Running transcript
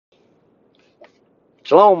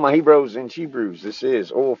Shalom, my Hebrews and Hebrews. This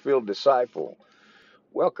is Oilfield Disciple.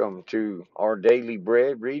 Welcome to our daily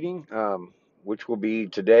bread reading, which will be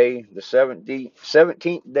today, the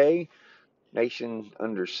 17th day, nation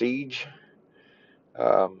under siege. We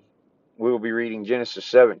will be reading Genesis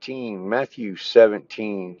 17, Matthew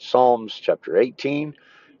 17, Psalms chapter 18,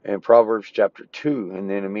 and Proverbs chapter 2. And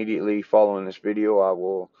then immediately following this video, I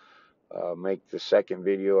will make the second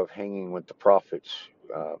video of hanging with the prophets.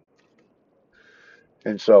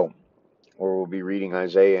 Or we'll be reading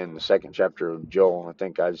Isaiah in the second chapter of Joel. I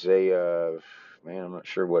think Isaiah, man, I'm not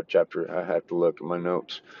sure what chapter. I have to look at my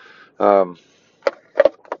notes. I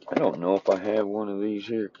don't know if I have one of these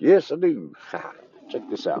here. Yes, I do. Check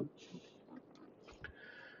this out.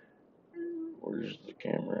 Where's the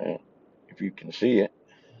camera at? If you can see it.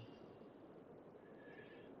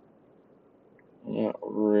 Not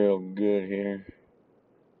real good here.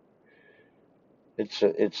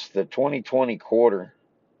 It's the 2020 quarter,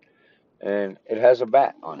 and it has a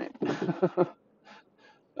bat on it.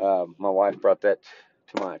 My wife brought that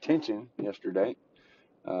to my attention yesterday.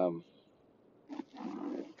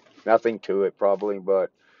 Nothing to it probably,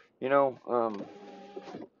 but there's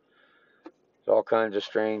all kinds of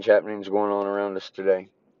strange happenings going on around us today.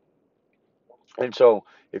 And so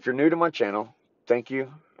if you're new to my channel, thank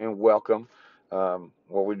you and welcome.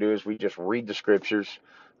 What we do is we just read the scriptures.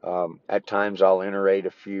 At times I'll iterate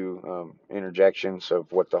a few interjections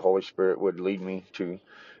of what the Holy Spirit would lead me to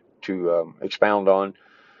expound on.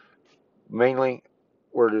 Mainly,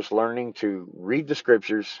 we're just learning to read the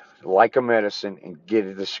scriptures like a medicine and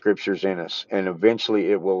get the scriptures in us. And eventually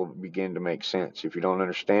it will begin to make sense. If you don't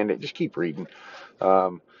understand it, just keep reading. A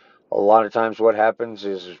lot of times what happens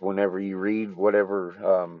is whenever you read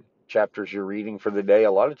whatever chapters you're reading for the day,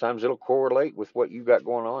 a lot of times it'll correlate with what you got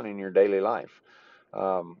going on in your daily life.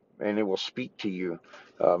 And it will speak to you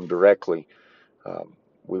directly.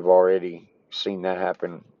 We've already seen that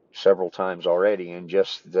happen several times already in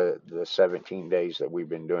just the 17 days that we've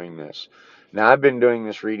been doing this. Now, I've been doing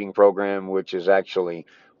this reading program, which is actually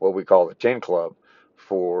what we call the 10 Club,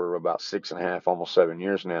 for about 6.5, almost 7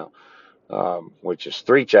 years now, which is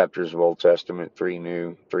 3 chapters of Old Testament, 3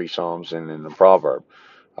 New, 3 Psalms, and then the Proverb.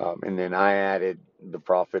 And then I added the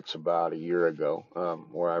prophets about a year ago,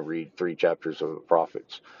 where I read 3 chapters of the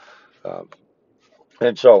prophets.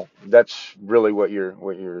 And so that's really what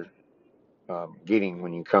you're getting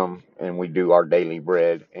when you come and we do our daily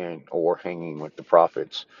bread or hanging with the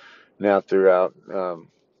prophets. Now throughout,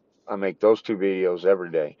 I make those 2 videos every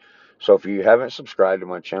day. So if you haven't subscribed to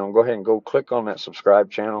my channel, go ahead and go click on that subscribe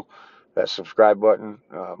button,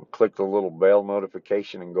 click the little bell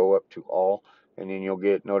notification and go up to all, and then you'll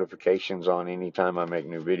get notifications on any time I make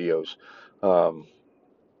new videos.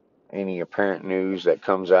 Any apparent news that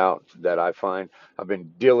comes out that I find, I've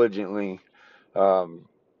been diligently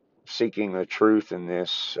seeking the truth in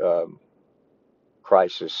this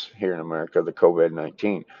crisis here in America, the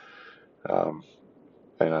COVID-19. And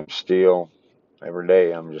I'm still, every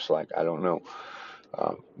day, I'm just like, I don't know.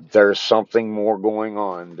 There's something more going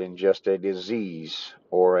on than just a disease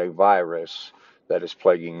or a virus that is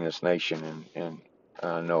plaguing this nation, and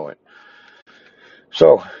I know it.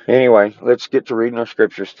 So anyway, let's get to reading our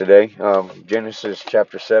scriptures today. Genesis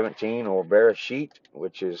chapter 17, or Bereshit,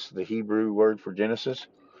 which is the Hebrew word for Genesis.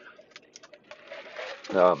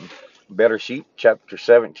 Bereshit chapter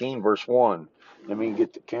 17, verse 1. Let me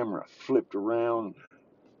get the camera flipped around.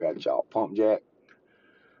 Got y'all pump jack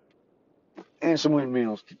and some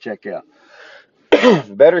windmills to check out.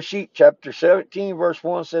 Bereshit chapter 17, verse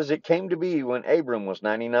 1 says, "It came to be when Abram was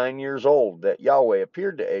 99 years old that Yahweh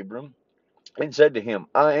appeared to Abram and said to him,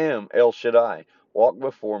 I am El Shaddai. Walk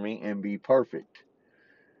before me and be perfect."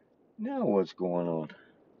 Now what's going on?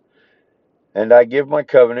 "And I give my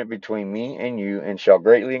covenant between me and you, and shall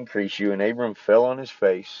greatly increase you. And Abram fell on his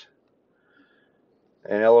face.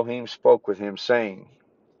 And Elohim spoke with him, saying,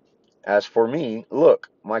 As for me, look,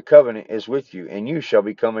 my covenant is with you, and you shall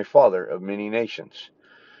become a father of many nations.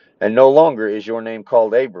 And no longer is your name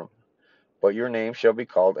called Abram, but your name shall be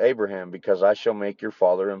called Abraham, because I will make you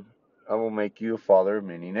a father of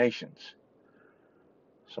many nations."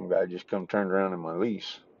 Some guy just turned around in my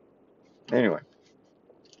lease. Anyway.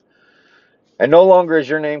 "And no longer is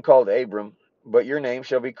your name called Abram, but your name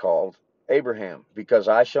shall be called Abraham, because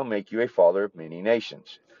I shall make you a father of many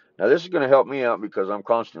nations." Now this is going to help me out because I'm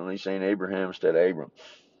constantly saying Abraham instead of Abram.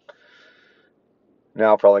 Now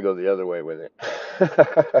I'll probably go the other way with it.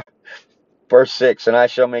 Verse 6, "And I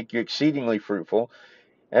shall make you exceedingly fruitful,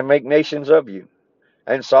 and make nations of you,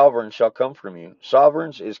 and sovereigns shall come from you."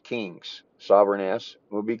 Sovereigns is kings. Sovereigness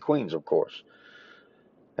will be queens, of course.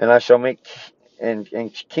 "And I shall make, and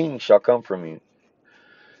kings shall come from you.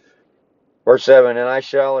 Verse 7, and I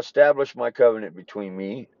shall establish my covenant between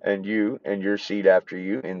me and you and your seed after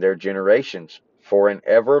you in their generations for an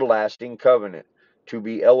everlasting covenant to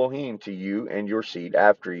be Elohim to you and your seed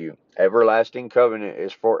after you. Everlasting covenant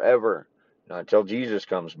is forever, not till Jesus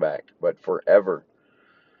comes back, but forever.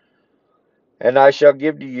 And I shall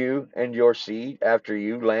give to you and your seed after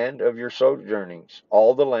you land of your sojournings,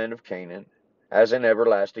 all the land of Canaan, as an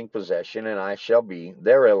everlasting possession, and I shall be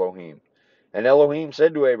their Elohim. And Elohim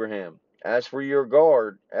said to Abraham, as for you,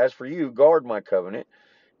 guard my covenant,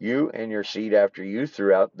 you and your seed after you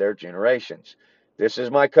throughout their generations. This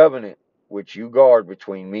is my covenant, which you guard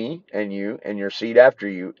between me and you and your seed after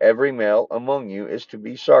you. Every male among you is to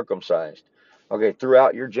be circumcised. Okay,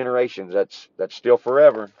 throughout your generations, that's still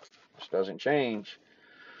forever. This doesn't change.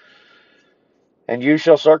 And you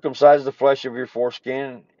shall circumcise the flesh of your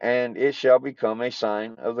foreskin, and it shall become a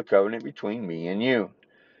sign of the covenant between me and you.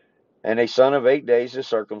 And a son of 8 days is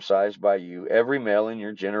circumcised by you, every male in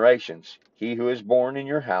your generations. He who is born in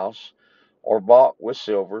your house, or bought with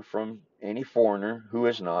silver from any foreigner who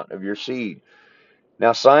is not of your seed.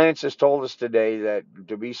 Now, science has told us today that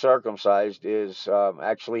to be circumcised is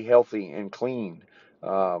actually healthy and clean.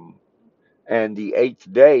 Um, and the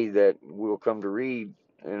 8th day that we'll come to read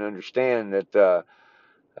and understand that the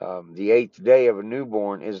 8th day of a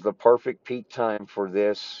newborn is the perfect peak time for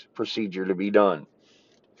this procedure to be done.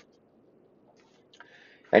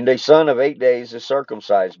 And a son of 8 days is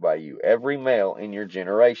circumcised by you, every male in your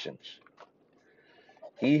generations.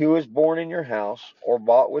 He who is born in your house, or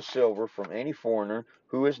bought with silver from any foreigner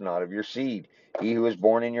who is not of your seed. He who is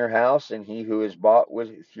born in your house, and he who is bought with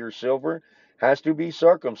your silver, has to be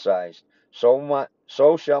circumcised. So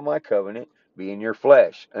shall my covenant be in your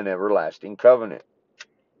flesh, an everlasting covenant.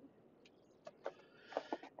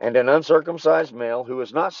 And an uncircumcised male who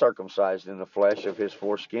is not circumcised in the flesh of his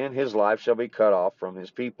foreskin, his life shall be cut off from his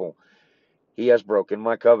people. He has broken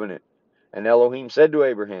my covenant. And Elohim said to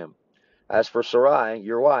Abraham, as for Sarai,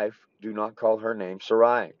 your wife, do not call her name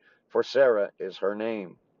Sarai, for Sarah is her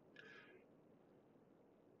name.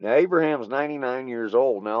 Now Abraham's 99 years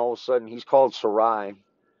old. Now all of a sudden he's called Sarai.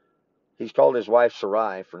 He's called his wife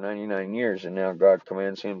Sarai for 99 years, and now God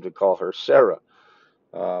commands him to call her Sarah.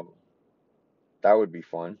 Um, that would be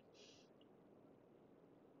fun.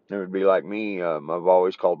 It would be like me. I've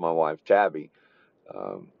always called my wife Tabby.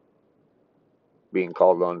 Um, being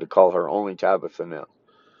called on to call her only Tabitha now.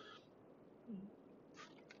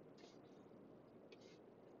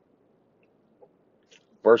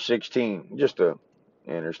 Verse 16, just a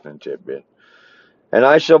interesting tidbit. And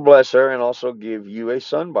I shall bless her, and also give you a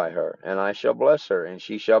son by her. And I shall bless her, and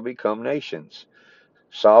she shall become nations.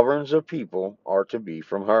 Sovereigns of people are to be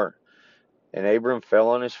from her. And Abram fell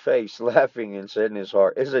on his face, laughing, and said in his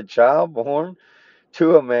heart, is a child born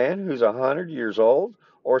to a man who's 100 years old,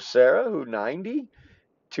 or Sarah, who 90,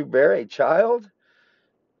 to bear a child?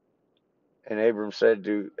 And Abraham said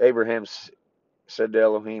to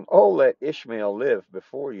Elohim, oh, let Ishmael live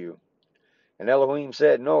before you. And Elohim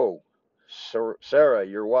said, no, Sarah,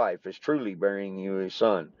 your wife, is truly bearing you a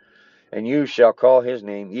son, and you shall call his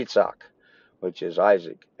name Yitzhak, which is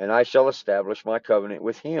Isaac. And I shall establish my covenant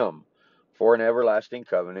with him for an everlasting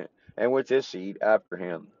covenant, and with his seed after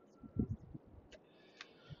him.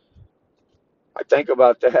 I think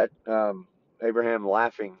about that, Abraham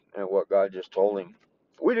laughing at what God just told him.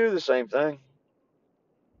 We do the same thing.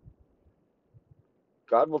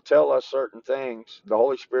 God will tell us certain things. The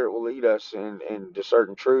Holy Spirit will lead us into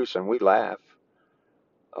certain truths, and we laugh.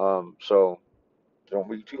 So don't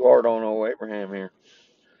be too hard on old Abraham here.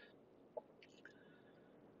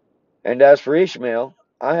 And as for Ishmael,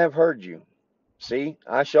 I have heard you. See,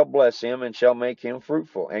 I shall bless him, and shall make him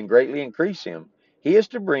fruitful, and greatly increase him. He is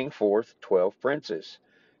to bring forth 12 princes,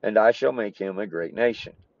 and I shall make him a great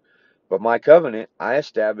nation. But my covenant I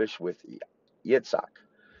establish with Yitzhak,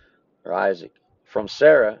 or Isaac, from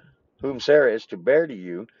Sarah, whom Sarah is to bear to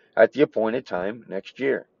you at the appointed time next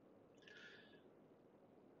year.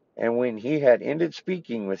 And when he had ended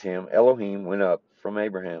speaking with him, Elohim went up from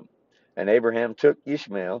Abraham. And Abraham took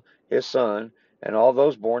Ishmael, his son, and all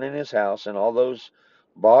those born in his house, and all those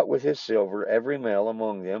bought with his silver, every male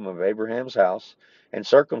among them of Abraham's house, and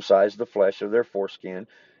circumcised the flesh of their foreskin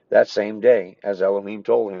that same day, as Elohim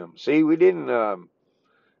told him. See, Abraham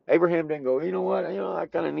didn't go, you know what, I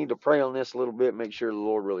kind of need to pray on this a little bit, make sure the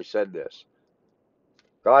Lord really said this.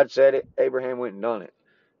 God said it, Abraham went and done it.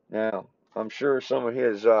 Now, I'm sure some of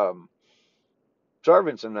his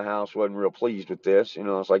servants in the house wasn't real pleased with this.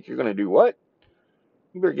 It's like, you're going to do what?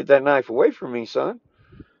 You better get that knife away from me, son.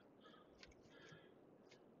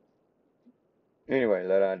 Anyway,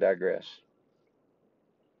 let I digress.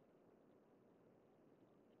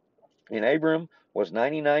 And Abram was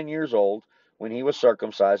 99 years old when he was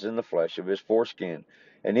circumcised in the flesh of his foreskin.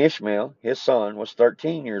 And Ishmael, his son, was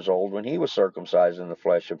 13 years old when he was circumcised in the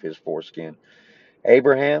flesh of his foreskin.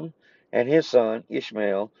 Abraham and his son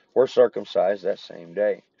Ishmael were circumcised that same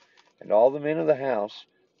day. And all the men of the house,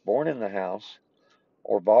 born in the house,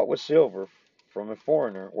 or bought with silver from a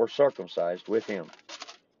foreigner, were circumcised with him.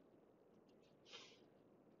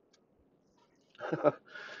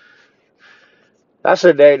 That's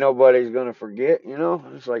a day nobody's going to forget, you know?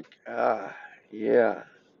 It's like, yeah.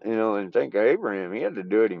 You know, and think of Abraham, he had to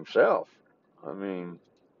do it himself. I mean,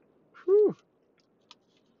 whew,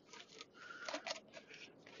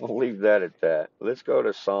 we'll leave that at that. Let's go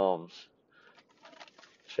to Psalms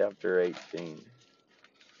chapter 18.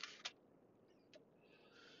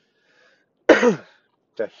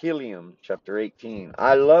 Tehillim chapter 18.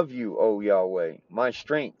 I love you, O Yahweh, my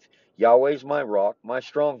strength. Yahweh's my rock, my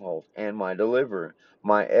stronghold, and my deliverer.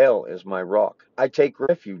 My El is my rock. I take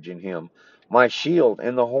refuge in him, my shield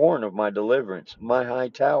and the horn of my deliverance, my high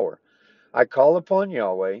tower. I call upon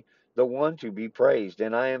Yahweh, the one to be praised,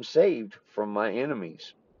 and I am saved from my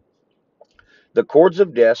enemies. The cords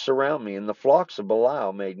of death surround me, and the flocks of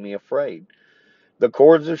Belial made me afraid. The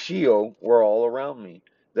cords of Sheol were all around me.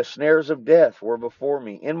 The snares of death were before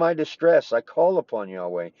me. In my distress I called upon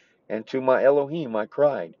Yahweh, and to my Elohim I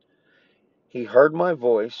cried. He heard my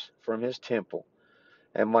voice from his temple,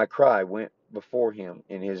 and my cry went before him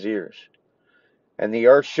in his ears. And the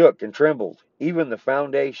earth shook and trembled. Even the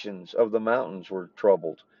foundations of the mountains were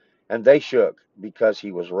troubled, and they shook because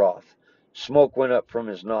he was wroth. Smoke went up from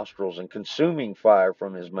his nostrils, and consuming fire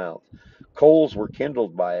from his mouth. Coals were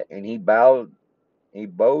kindled by it, and he bowed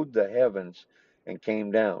the heavens and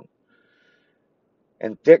came down.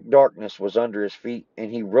 And thick darkness was under his feet,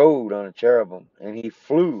 and he rode on a cherubim, and he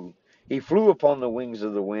flew. He flew upon the wings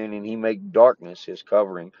of the wind, and he made darkness his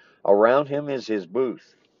covering. Around him is his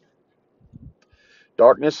booth.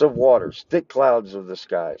 Darkness of waters, thick clouds of the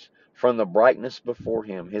skies. From the brightness before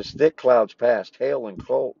him, his thick clouds passed, hail and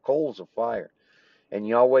coals of fire. And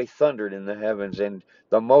Yahweh thundered in the heavens, and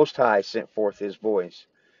the Most High sent forth his voice.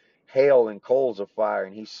 Hail and coals of fire,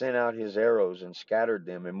 and he sent out his arrows and scattered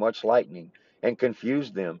them, and much lightning, and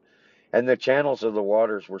confused them. And the channels of the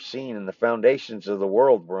waters were seen, and the foundations of the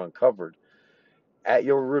world were uncovered. At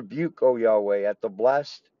your rebuke, O Yahweh, at the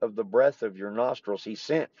blast of the breath of your nostrils, he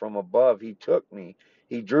sent from above, he took me.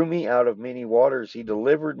 He drew me out of many waters, he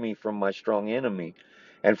delivered me from my strong enemy,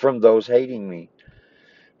 and from those hating me.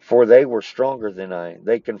 For they were stronger than I.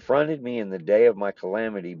 They confronted me in the day of my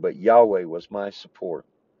calamity, but Yahweh was my support.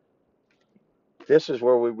 This is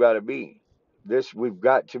where we've got to be. We've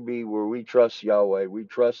got to be where we trust Yahweh. We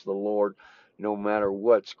trust the Lord no matter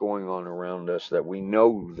what's going on around us, that we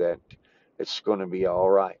know that it's going to be all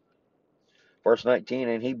right. Verse 19,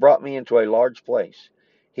 and he brought me into a large place.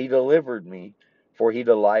 He delivered me, for he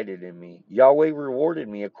delighted in me. Yahweh rewarded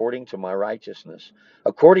me according to my righteousness.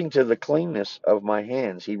 According to the cleanness of my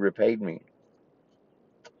hands, he repaid me.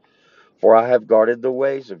 For I have guarded the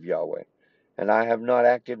ways of Yahweh, and I have not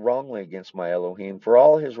acted wrongly against my Elohim, for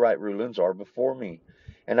all his right rulings are before me.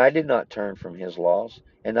 And I did not turn from his laws,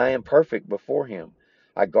 and I am perfect before him.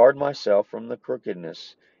 I guard myself from the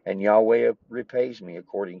crookedness, and Yahweh repays me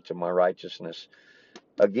according to my righteousness.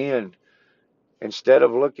 Again, instead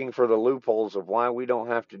of looking for the loopholes of why we don't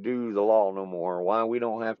have to do the law no more, why we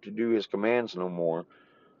don't have to do his commands no more,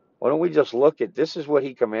 why don't we just look at this is what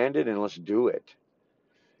he commanded and let's do it?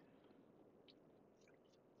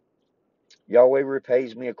 Yahweh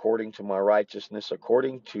repays me according to my righteousness,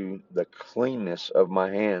 according to the cleanness of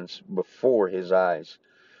my hands before his eyes.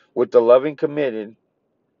 With the loving committed,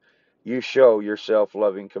 you show yourself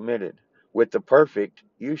loving committed. With the perfect,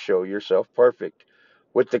 you show yourself perfect.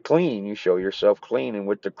 With the clean, you show yourself clean. And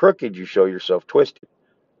with the crooked, you show yourself twisted.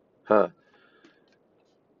 Huh.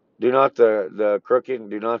 Do not the crooked,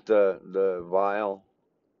 do not the vile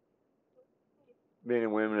men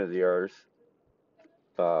and women of the earth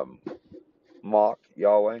um, mock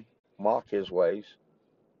Yahweh, mock his ways.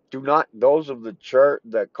 Do not those of the church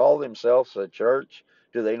that call themselves a church,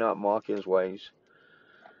 do they not mock his ways?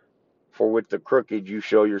 For with the crooked you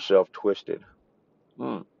show yourself twisted.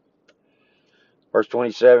 Verse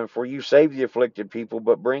 27, for you save the afflicted people,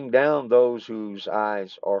 but bring down those whose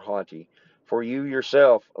eyes are haughty. For you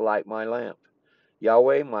yourself light my lamp.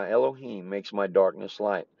 Yahweh, my Elohim, makes my darkness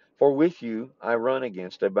light. For with you I run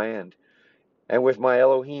against a band, and with my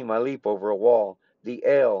Elohim I leap over a wall. The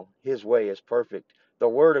El, his way is perfect. The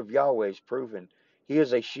word of Yahweh is proven. He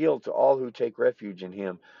is a shield to all who take refuge in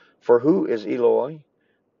him. For who is Eloi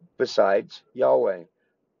besides Yahweh?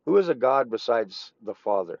 Who is a God besides the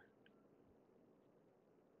Father?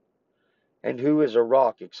 And who is a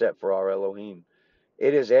rock except for our Elohim?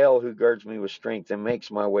 It is El who girds me with strength and makes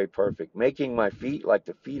my way perfect, making my feet like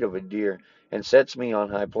the feet of a deer, and sets me on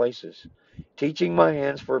high places, teaching my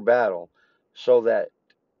hands for battle, so that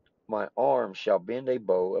my arms shall bend a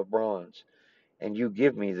bow of bronze, and you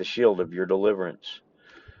give me the shield of your deliverance.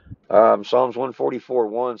 Psalms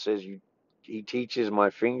 144:1 says, He teaches my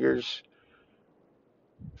fingers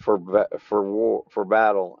for war, for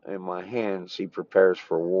battle, and my hands He prepares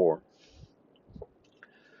for war.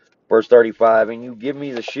 Verse 35, and you give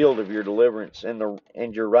me the shield of your deliverance,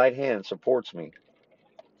 and your right hand supports me.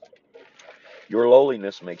 Your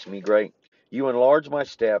lowliness makes me great. You enlarge my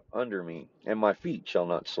step under me, and my feet shall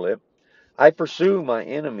not slip. I pursue my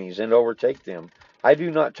enemies and overtake them. I do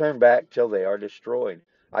not turn back till they are destroyed.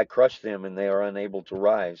 I crush them, and they are unable to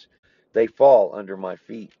rise. They fall under my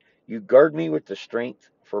feet. You gird me with the strength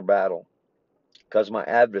for battle, cause my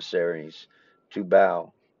adversaries to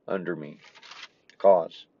bow under me.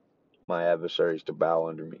 Cause my adversaries to bow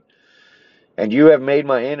under me. And you have made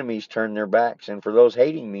my enemies turn their backs, and for those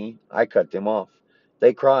hating me, I cut them off.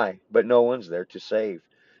 They cry, but no one's there to save.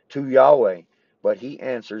 To Yahweh, but he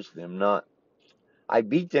answers them not. I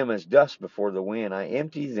beat them as dust before the wind. I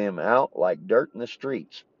empty them out like dirt in the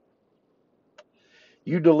streets.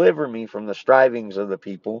 You deliver me from the strivings of the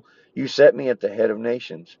people. You set me at the head of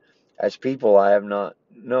nations. As people I have not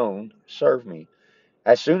known, serve me.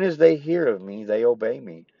 As soon as they hear of me, they obey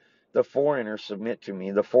me. The foreigners submit to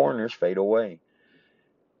me. The foreigners fade away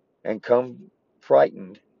and come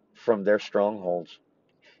frightened from their strongholds.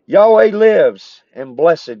 Yahweh lives, and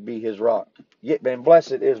blessed be his rock. And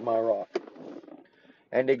blessed is my rock.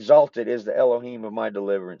 And exalted is the Elohim of my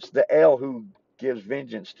deliverance, the El who gives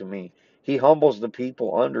vengeance to me. He humbles the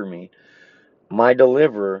people under me, my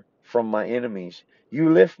deliverer from my enemies.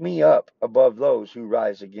 You lift me up above those who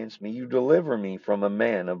rise against me. You deliver me from a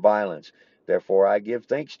man of violence. Therefore I give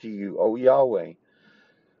thanks to you, O Yahweh.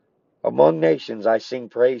 Among nations I sing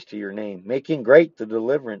praise to your name, making great the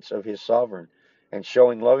deliverance of his sovereign, and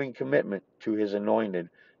showing loving commitment to his anointed,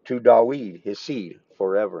 to Dawid, his seed,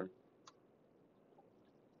 forever.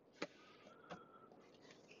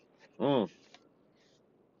 Mm.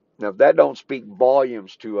 Now, if that don't speak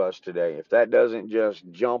volumes to us today, if that doesn't just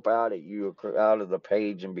jump out at you out of the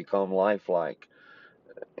page and become lifelike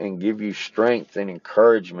and give you strength and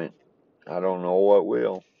encouragement, I don't know what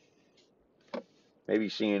will. Maybe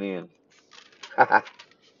CNN.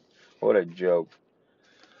 What a joke.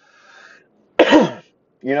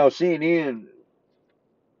 CNN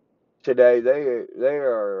today, they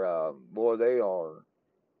are boy,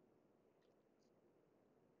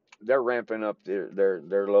 they're ramping up their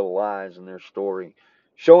little lies and their story,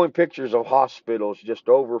 showing pictures of hospitals just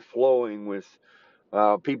overflowing with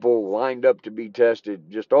people lined up to be tested,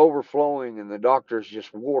 just overflowing, and the doctors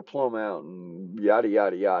just wore plumb out and yada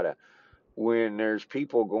yada yada. When there's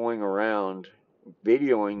people going around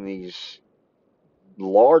videoing these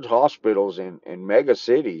large hospitals in mega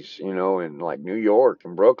cities, in like New York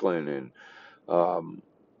and Brooklyn and um,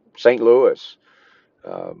 St. Louis.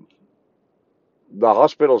 Um, the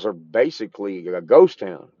hospitals are basically a ghost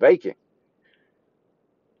town, vacant.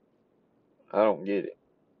 I don't get it.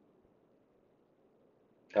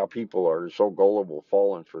 How people are so gullible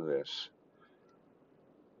falling for this.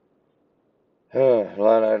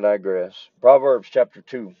 I digress. Proverbs chapter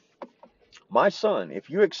 2. My son, if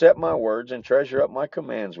you accept my words and treasure up my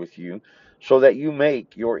commands with you, so that you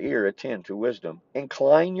make your ear attend to wisdom,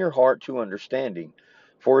 incline your heart to understanding.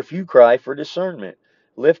 For if you cry for discernment,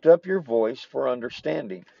 lift up your voice for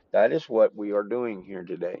understanding. That is what we are doing here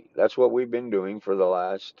today. That's what we've been doing for the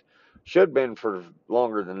last, should have been for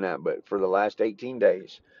longer than that, but for the last 18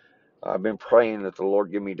 days. I've been praying that the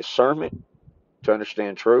Lord give me discernment to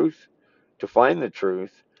understand truth, to find the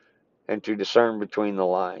truth, and to discern between the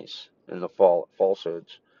lies and the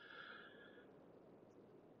falsehoods.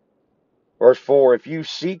 Verse 4, if you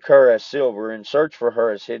seek her as silver and search for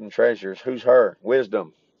her as hidden treasures, who's her?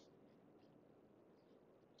 Wisdom.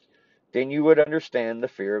 Then you would understand the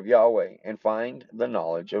fear of Yahweh and find the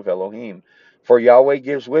knowledge of Elohim. For Yahweh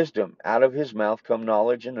gives wisdom. Out of his mouth come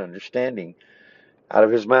knowledge and understanding. Out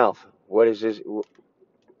of his mouth. What is his?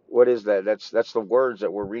 What is that? That's the words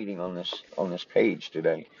that we're reading on this page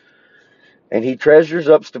today. And he treasures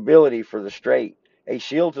up stability for the straight, a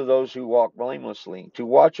shield to those who walk blamelessly, to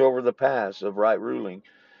watch over the paths of right ruling,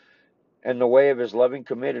 and the way of his loving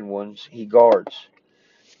committed ones he guards.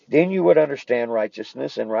 Then you would understand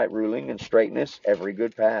righteousness and right ruling and straightness, every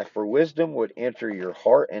good path. For wisdom would enter your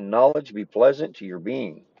heart and knowledge be pleasant to your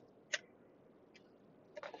being.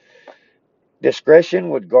 Discretion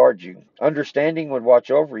would guard you. Understanding would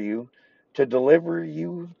watch over you. to deliver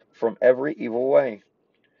you from every evil way,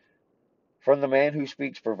 from the man who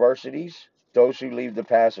speaks perversities, those who leave the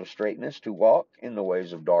paths of straightness to walk in the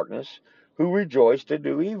ways of darkness, who rejoice to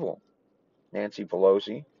do evil. Nancy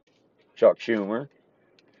Pelosi, Chuck Schumer.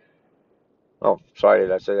 Oh, sorry,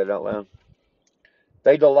 did I say that out loud?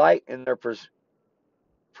 They delight in their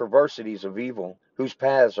perversities of evil, whose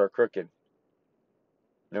paths are crooked.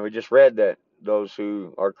 Now we just read that those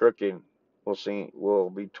who are crooked will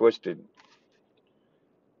be twisted.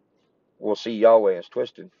 Will see Yahweh as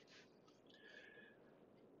twisted.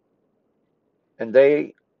 And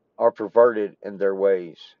they are perverted in their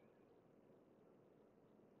ways.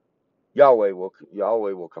 Yahweh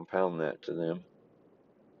will compound that to them.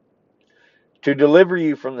 To deliver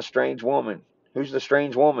you from the strange woman. Who's the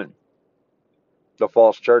strange woman? The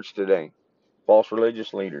false church today. False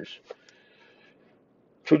religious leaders.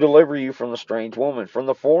 To deliver you from the strange woman, from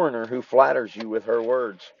the foreigner who flatters you with her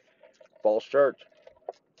words. False church.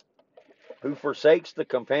 Who forsakes the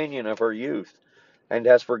companion of her youth, and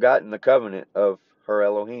has forgotten the covenant of her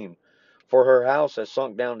Elohim. For her house has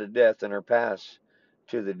sunk down to death, and her paths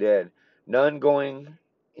to the dead. None going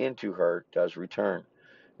into her does return,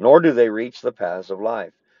 nor do they reach the paths of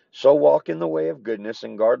life. So walk in the way of goodness,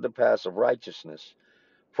 and guard the paths of righteousness.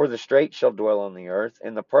 For the straight shall dwell on the earth,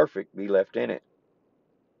 and the perfect be left in it.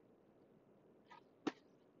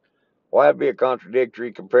 Well, that'd be a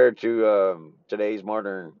contradictory compared to today's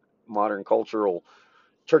modern cultural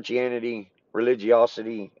churchianity,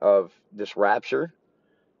 religiosity of this rapture.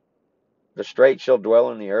 The straight shall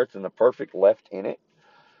dwell in the earth, and the perfect left in it.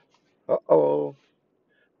 Uh-oh.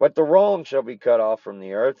 But the wrong shall be cut off from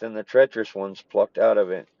the earth, and the treacherous ones plucked out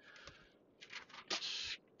of it.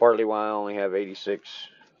 It's partly why I only have 86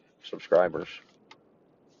 subscribers.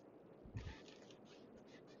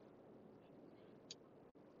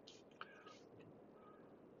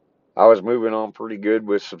 I was moving on pretty good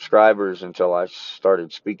with subscribers until I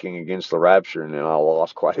started speaking against the rapture, and then I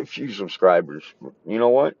lost quite a few subscribers. You know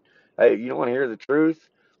what? Hey, you don't want to hear the truth?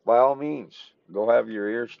 By all means, go have your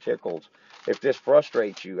ears tickled. If this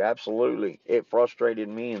frustrates you, absolutely. It frustrated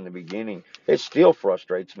me in the beginning. It still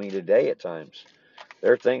frustrates me today at times.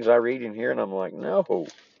 There are things I read in here, and I'm like, no,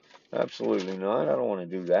 absolutely not. I don't want to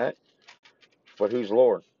do that. But who's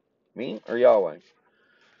Lord? Me or Yahweh?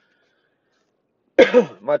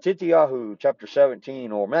 Matityahu chapter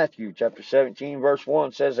 17, or Matthew chapter 17 verse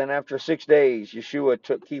 1 says, and after 6 days Yeshua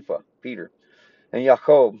took Kepha, Peter, and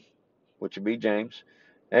Jacob, which would be James,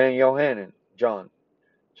 and Johanan, John.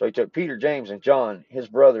 So he took Peter, James, and John, his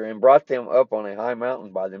brother, and brought them up on a high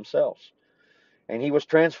mountain by themselves. And he was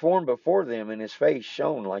transformed before them, and his face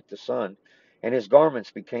shone like the sun, and his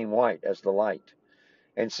garments became white as the light.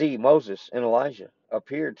 And see, Moses and Elijah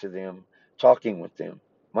appeared to them, talking with them.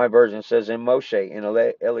 My version says, and Moshe and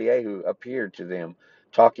Eliyahu appeared to them,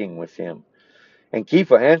 talking with him. And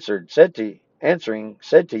Kepha answering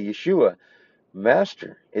said to Yeshua,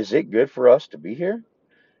 Master, is it good for us to be here?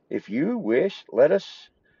 If you wish, let us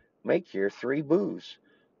make here 3 booths,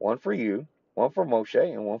 one for you, one for Moshe,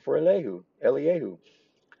 and one for Eliyahu.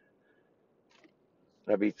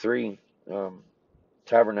 That'd be 3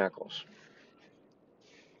 tabernacles.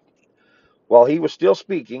 While he was still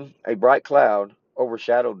speaking, a bright cloud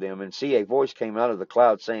overshadowed them, and see, a voice came out of the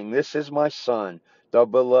cloud, saying, This is my Son, the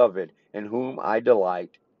beloved, in whom I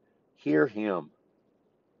delight. Hear him.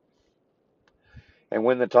 And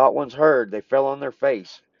when the taught ones heard, they fell on their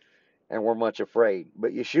face and were much afraid.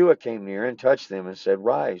 But Yeshua came near and touched them and said,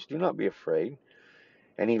 Rise, do not be afraid.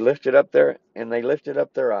 And they lifted up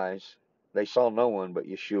their eyes. They saw no one but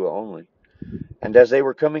Yeshua only. And as they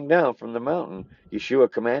were coming down from the mountain,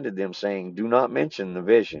 Yeshua commanded them, saying, Do not mention the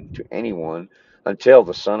vision to anyone until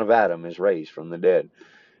the Son of Adam is raised from the dead.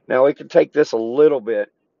 Now, we can take this a little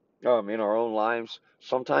bit in our own lives.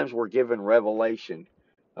 Sometimes we're given revelation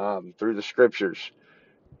through the scriptures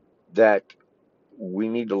that we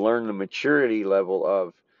need to learn the maturity level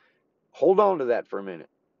of. Hold on to that for a minute.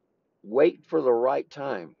 Wait for the right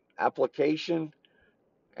time. Application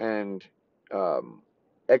and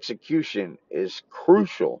execution is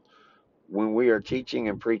crucial when we are teaching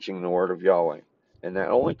and preaching the word of Yahweh. And that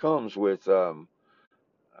only comes with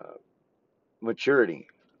maturity.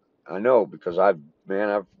 I know, because I've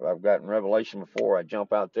gotten revelation before. I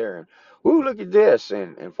jump out there and, ooh, look at this,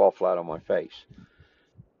 and fall flat on my face.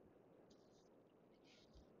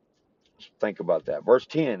 Think about that. Verse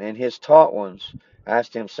 10, and his taught ones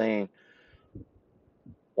asked him, saying,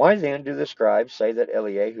 Why then do the scribes say that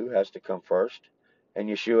Eliyahu has to come first? And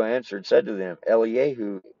Yeshua answered, said to them,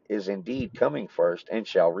 Eliyahu is indeed coming first, and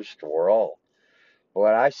shall restore all.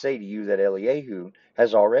 But I say to you that Eliyahu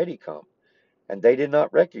has already come, And they did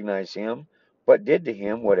not recognize him, but did to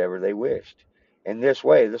him whatever they wished. In this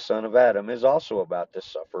way, the Son of Adam is also about to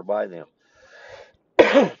suffer by them.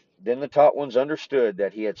 Then the taught ones understood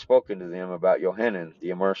that he had spoken to them about Johanan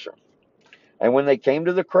the Immerser. And when they came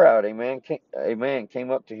to the crowd, a man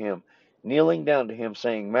came up to him, kneeling down to him,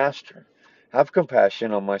 saying, Master, have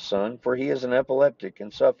compassion on my son, for he is an epileptic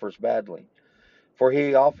and suffers badly. For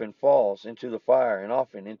he often falls into the fire and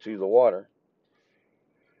often into the water.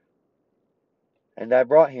 And I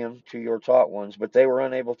brought him to your taught ones, but they were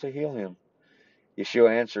unable to heal him.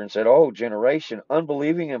 Yeshua answered and said, O generation,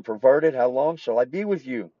 unbelieving and perverted, how long shall I be with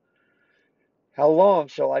you? How long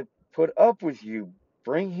shall I put up with you?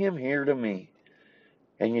 Bring him here to me.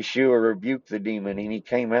 And Yeshua rebuked the demon, and he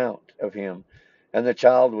came out of him, and the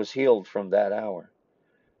child was healed from that hour.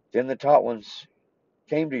 Then the taught ones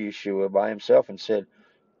came to Yeshua by himself and said,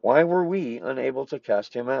 Why were we unable to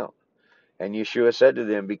cast him out? And Yeshua said to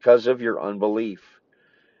them, Because of your unbelief.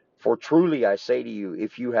 For truly I say to you,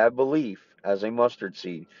 if you have belief as a mustard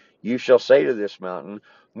seed, you shall say to this mountain,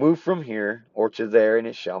 Move from here or to there, and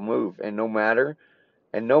it shall move, and no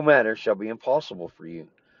matter shall be impossible for you.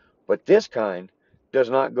 But this kind does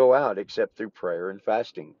not go out except through prayer and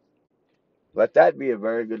fasting. Let that be a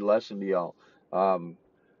very good lesson to y'all. Um,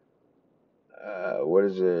 what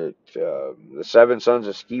is it? The seven sons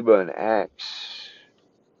of Sceva in Acts.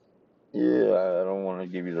 Yeah, I don't want to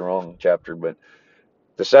give you the wrong chapter, but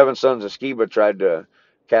the seven sons of Sceva tried to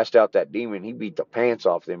cast out that demon. He beat the pants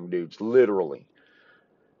off them dudes, literally.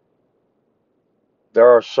 There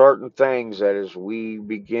are certain things that as we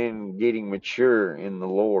begin getting mature in the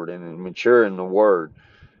Lord and mature in the Word,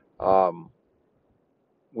 um,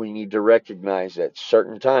 we need to recognize that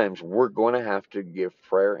certain times we're going to have to give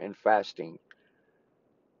prayer and fasting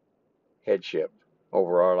headship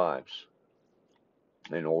over our lives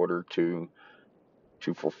in order to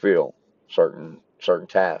fulfill certain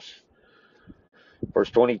tasks.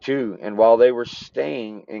 Verse 22, and while they were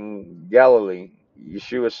staying in Galilee,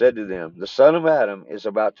 Yeshua said to them, The Son of Adam is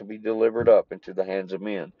about to be delivered up into the hands of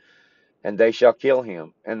men, and they shall kill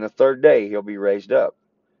him, and the third day he'll be raised up.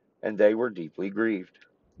 And they were deeply grieved.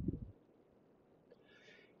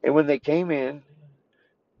 And when they came in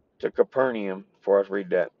to Capernaum, before I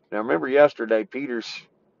read that. Now remember yesterday,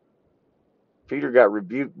 Peter got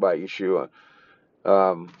rebuked by Yeshua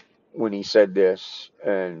when he said this,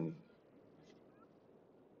 and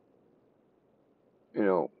you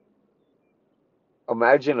know,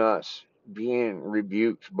 imagine us being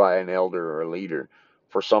rebuked by an elder or a leader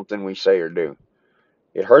for something we say or do.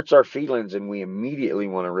 It hurts our feelings, and we immediately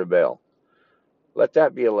want to rebel. Let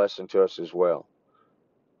that be a lesson to us as well.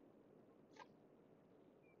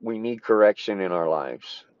 We need correction in our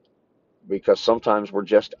lives because sometimes we're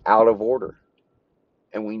just out of order,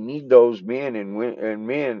 and we need those men and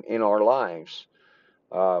men in our lives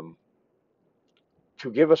um,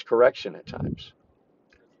 to give us correction at times.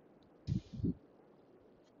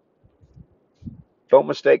 Don't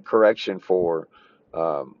mistake correction for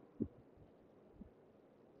um,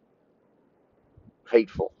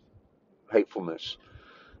 hatefulness.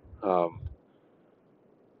 Um,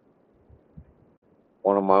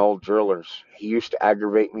 one of my old drillers, he used to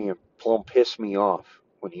aggravate me and plumb piss me off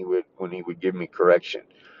when he would give me correction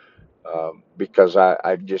because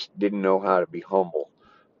I just didn't know how to be humble.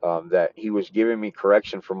 That he was giving me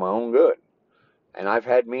correction for my own good, and I've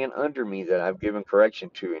had men under me that I've given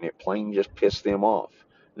correction to, and it plain just pissed them off,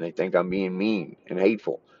 and they think I'm being mean and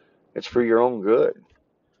hateful. It's for your own good.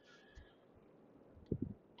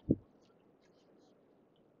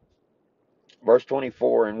 Verse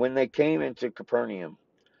 24, and when they came into Capernaum,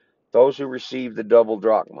 those who received the double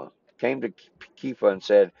drachma came to Kepha and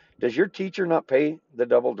said, Does your teacher not pay the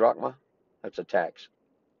double drachma? That's a tax.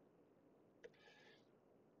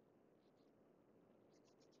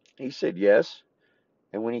 He said, Yes.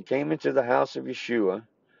 And when he came into the house of Yeshua,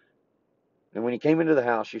 and when he came into the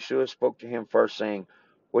house, Yeshua spoke to him first, saying,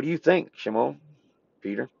 What do you think, Shimon,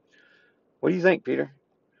 Peter? What do you think, Peter?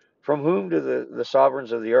 From whom do the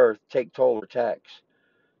sovereigns of the earth take toll or tax?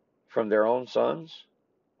 From their own sons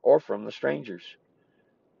or from the strangers?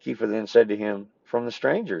 Kepha then said to him, From the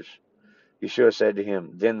strangers. Yeshua said to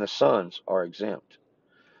him, Then the sons are exempt.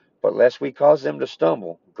 But lest we cause them to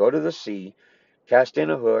stumble, go to the sea, cast in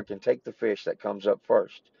a hook, and take the fish that comes up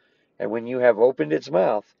first. And when you have opened its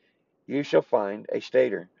mouth, you shall find a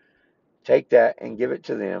stater. Take that and give it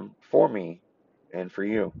to them for me and for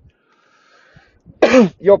you.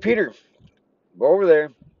 Yo, Peter, go over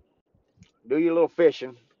there, do your little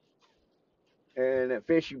fishing, and that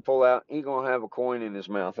fish you pull out, ain't going to have a coin in his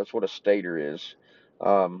mouth. That's what a stater is.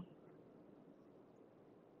 Um,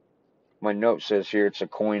 My note says here it's a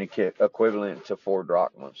coin equivalent to 4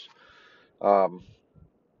 drachmas. Um,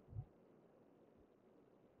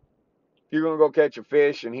 you're going to go catch a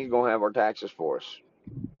fish, and he's going to have our taxes for us.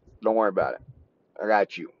 Don't worry about it. I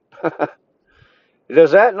got you.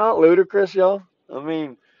 Is that not ludicrous, y'all? I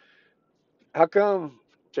mean, how come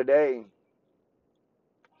today,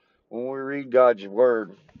 when we read God's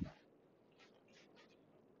word,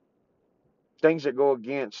 things that go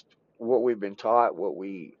against what we've been taught, what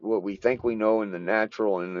we think we know in the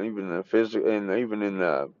natural and even the physical and even in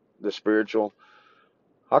the spiritual,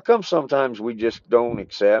 how come sometimes we just don't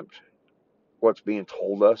accept what's being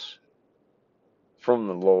told us from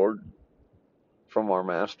the Lord, from our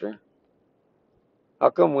master? How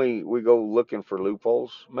come we go looking for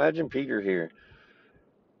loopholes? Imagine Peter here.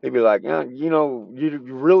 He'd be like, yeah, you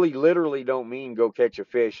really literally don't mean go catch a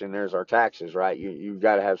fish and there's our taxes, right? You've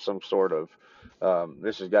got to have some sort of,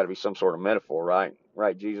 this has got to be some sort of metaphor, right?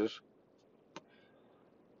 Right, Jesus?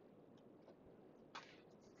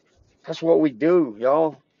 That's what we do,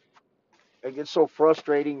 y'all. It gets so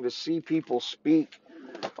frustrating to see people speak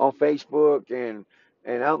on Facebook and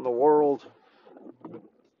out in the world,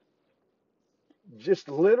 just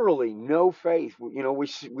literally no faith.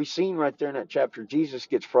 We seen right there in that chapter, Jesus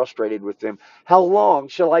gets frustrated with them. How long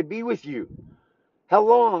shall I be with you? How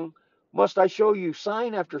long must I show you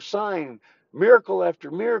sign after sign, miracle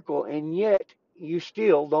after miracle, and yet you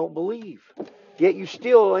still don't believe? Yet you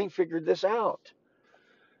still ain't figured this out.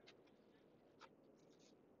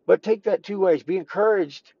 But take that two ways. Be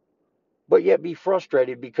encouraged, but yet be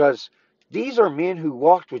frustrated, because these are men who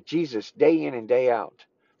walked with Jesus day in and day out.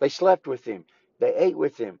 They slept with him. They ate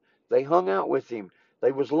with him. They hung out with him.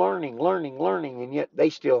 They was learning, and yet they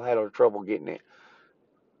still had trouble getting it.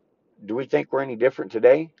 Do we think we're any different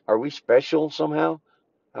today? Are we special somehow?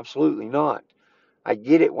 Absolutely not. I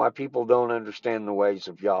get it why people don't understand the ways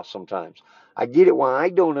of Yah sometimes. I get it why I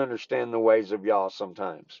don't understand the ways of Yah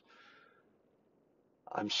sometimes.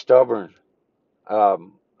 I'm stubborn.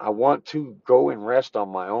 I want to go and rest on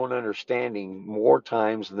my own understanding more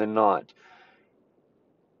times than not.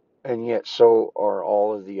 And yet so are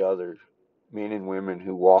all of the other men and women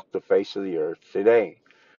who walk the face of the earth today.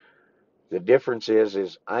 The difference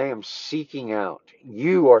is I am seeking out.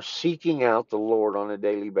 You are seeking out the Lord on a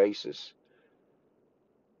daily basis.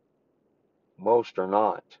 Most are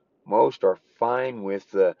not. Most are fine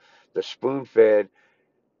with the spoon-fed,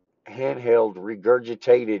 handheld,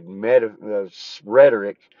 regurgitated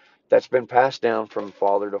rhetoric that's been passed down from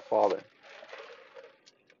father to father.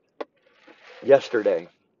 Yesterday,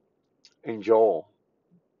 in Joel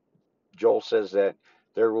says that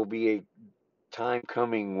there will be a time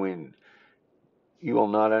coming when you will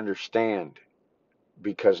not understand,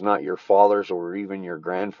 because not your fathers or even your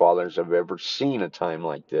grandfathers have ever seen a time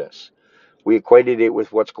like this. We equated it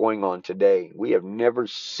with what's going on today. We have never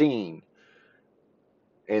seen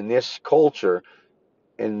in this culture,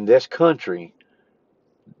 in this country,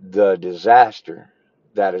 the disaster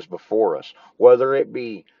that is before us, whether it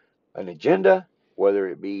be an agenda, whether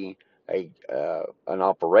it be an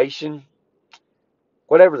operation,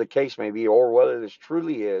 whatever the case may be, or whether this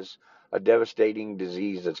truly is a devastating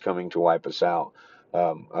disease that's coming to wipe us out,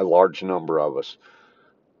 a large number of us.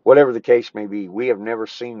 Whatever the case may be, we have never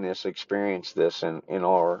seen this, experienced this in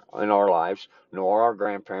our lives, nor our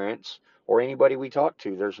grandparents or anybody we talk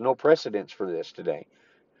to. There's no precedence for this today.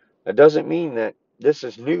 That doesn't mean that this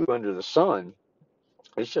is new under the sun.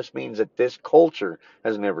 It just means that this culture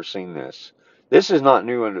has never seen this. This is not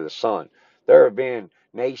new under the sun. There have been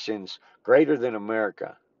nations greater than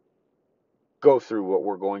America go through what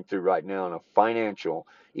we're going through right now in a financial,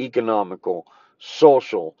 economical,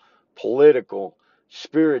 social, political,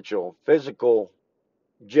 spiritual, physical,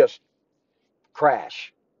 just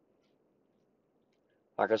crash.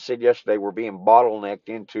 Like I said yesterday, we're being bottlenecked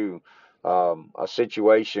into a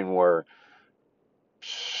situation where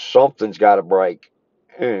something's got to break,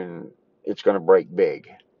 and it's going to break big.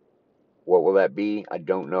 What will that be? I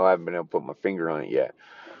don't know. I haven't been able to put my finger on it yet.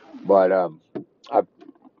 But I,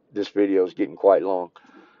 this video is getting quite long.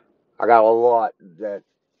 I got a lot that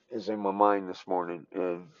is in my mind this morning,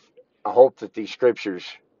 and I hope that these scriptures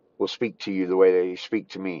will speak to you the way they speak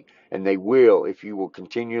to me. And they will if you will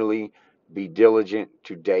continually be diligent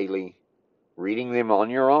to daily reading them on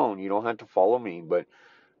your own. You don't have to follow me, but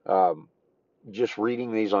um, just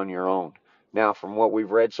reading these on your own. Now, from what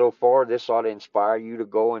we've read so far, this ought to inspire you to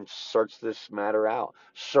go and search this matter out.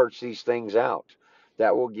 Search these things out.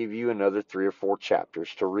 That will give you another 3 or 4 chapters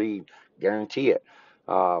to read. Guarantee it.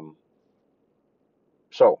 Um,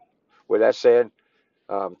 so, with that said,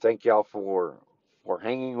 thank y'all for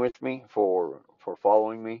hanging with me, for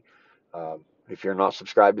following me. If you're not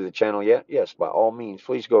subscribed to the channel yet, yes, by all means,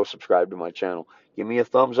 please go subscribe to my channel. Give me a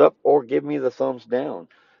thumbs up or give me the thumbs down.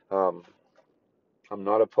 Um, I'm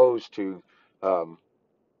not opposed to um,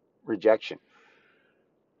 rejection.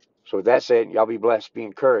 So with that said, y'all be blessed, be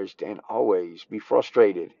encouraged, and always be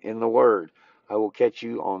frustrated in the Word. I will catch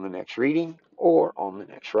you on the next reading or on the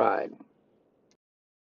next ride.